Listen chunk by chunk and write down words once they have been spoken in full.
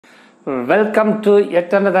Welcome to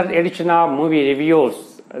yet another edition of movie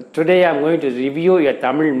reviews. Today I am going to review a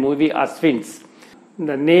Tamil movie, Asvins.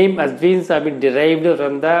 The name Asvins have been derived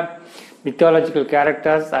from the mythological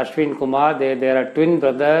characters Ashwin Kumar. They are twin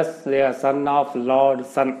brothers. They are son of Lord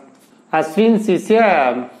Sun. Asvins is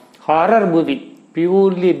a horror movie,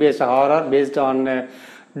 purely based horror, based on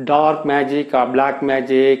dark magic or black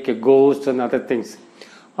magic, ghosts and other things.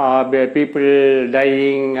 People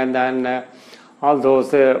dying and then all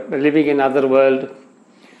those living in other world.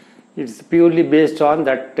 It's purely based on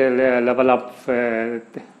that level of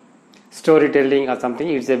storytelling or something.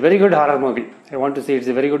 It's a very good horror movie. I want to say it's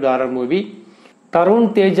a very good horror movie.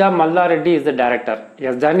 Tarun, Teja, Mallareddy is the director. He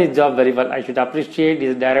has done his job very well. I should appreciate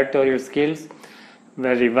his directorial skills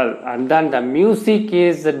very well. And then the music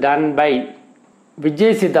is done by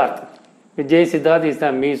Vijay Sidharth. Vijay Sidharth is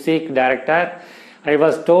the music director. I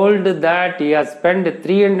was told that he has spent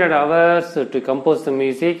 300 hours to compose the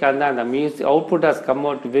music, and then the music output has come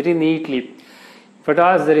out very neatly.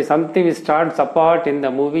 Because there is something which stands apart in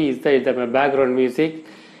the movie is the background music.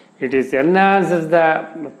 It enhances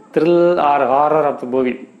the thrill or horror of the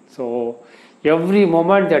movie. So every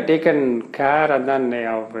moment they have taken care, and then they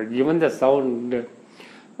have given the sound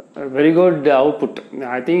very good output.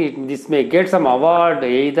 I think this may get some award,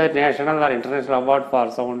 either national or international award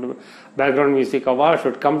for sound background music award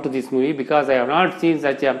should come to this movie, because I have not seen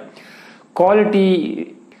such a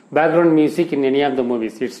quality background music in any of the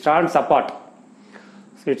movies. It stands apart.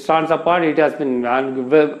 So it stands apart. It has been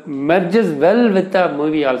merges well with the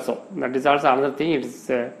movie also. That is also another thing. It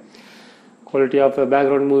is quality of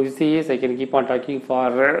background movies. I can keep on talking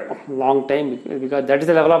for a long time, because that is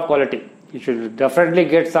the level of quality. You should definitely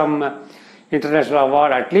get some international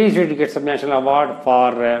award. At least you should get some national award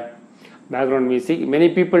for background music.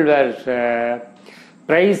 Many people were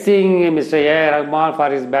praising Mr. A. Rahman for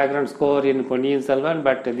his background score in Ponniyin Selvan,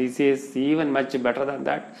 but this is even much better than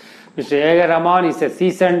that. Mr. A. Rahman is a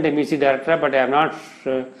seasoned music director, but I have not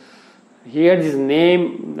heard his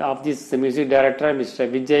name of this music director, Mr.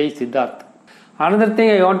 Vijay Sidharth. Another thing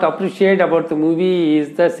I want to appreciate about the movie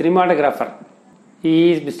is the cinematographer.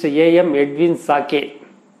 He is Mr. A.M. Edwin Sakay.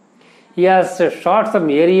 He has shot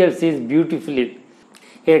some aerial scenes beautifully.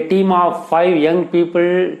 A team of 5 young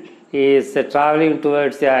people is traveling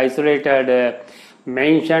towards an isolated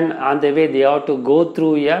mansion. On the way, they have to go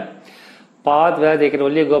through a path where they can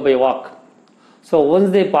only go by walk. So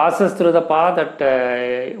once they passes through the path,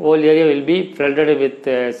 that whole area will be flooded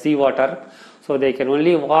with seawater. So they can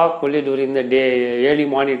only walk only during the day, early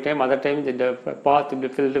morning time. Other time the path will be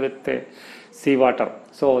filled with seawater.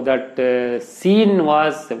 So that scene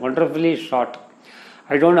was wonderfully shot.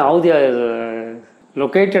 I don't know how they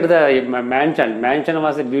located the mansion. Mansion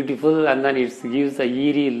was beautiful, and then it gives a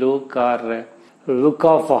eerie look or look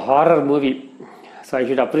of a horror movie. So I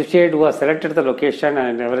should appreciate who has selected the location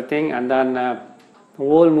and everything, and then the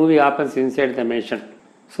whole movie happens inside the mansion.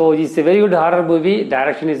 So it's a very good horror movie.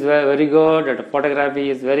 Direction is very good. The photography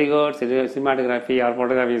is very good. Cinematography or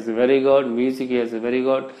photography is very good. Music is very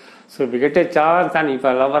good. So if you get a chance, and if you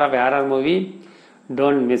are a lover of a horror movie,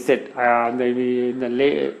 don't miss it. In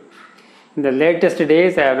the latest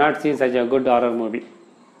days, I have not seen such a good horror movie.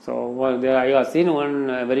 So I have seen one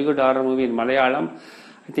very good horror movie in Malayalam.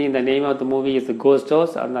 I think the name of the movie is Ghost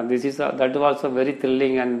House, and that was also very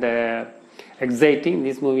thrilling and exciting.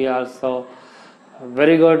 This movie also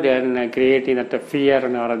very good and creating that fear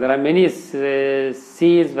and horror. There are many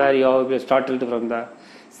scenes where you will be startled from the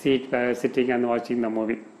seat sitting and watching the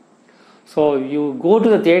movie. So you go to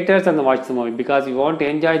the theaters and watch the movie, because you want to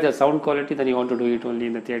enjoy the sound quality, then you want to do it only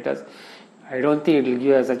in the theaters. I don't think it will give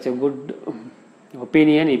you such a good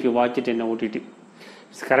opinion if you watch it in OTT.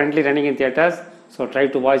 It's currently running in theaters, so try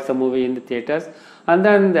to watch the movie in the theaters. And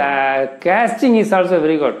then the casting is also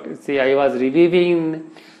very good. See, I was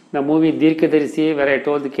reviewing the movie Dirkadarisi, where I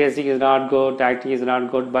told the casting is not good, acting is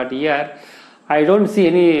not good, but here I don't see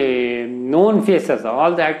any known faces.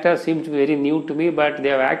 All the actors seem to be very new to me, but they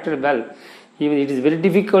have acted well. Even it is very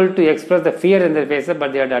difficult to express the fear in their faces,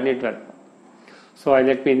 but they have done it well. So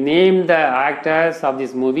let me name the actors of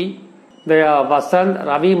this movie. They are Vasant,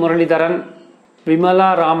 Ravi Muralidharan,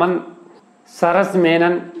 Vimala Raman, Saras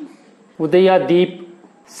Menon, Udaya Deep,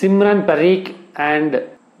 Simran Parikh, and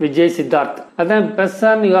Vijay Sidharth. And then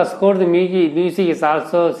person who has scored the music is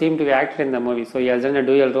also seemed to be acted in the movie. So he has done a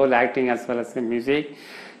dual role, acting as well as the music.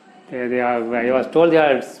 I was told they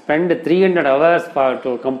have spent 300 hours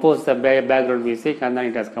to compose the background music, and then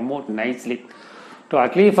it has come out nicely. So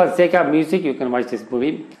at least for sake of music, you can watch this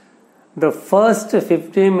movie. The first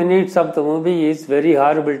 15 minutes of the movie is very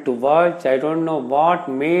horrible to watch. I don't know what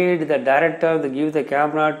made the director to give the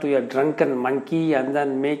camera to a drunken monkey and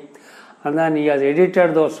then he has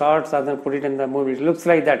edited those shots and then put it in the movie. It looks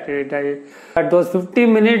like that. But those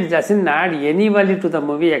 15 minutes doesn't add any value to the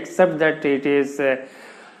movie except that it is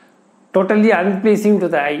totally unpleasing to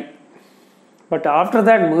the eye. But after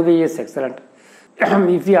that, movie is excellent.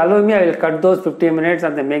 If you allow me, I will cut those 15 minutes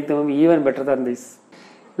and then make the movie even better than this.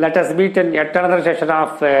 Let us meet in yet another session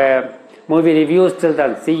of movie reviews. Till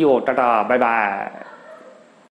then, see you. Tata. Bye bye.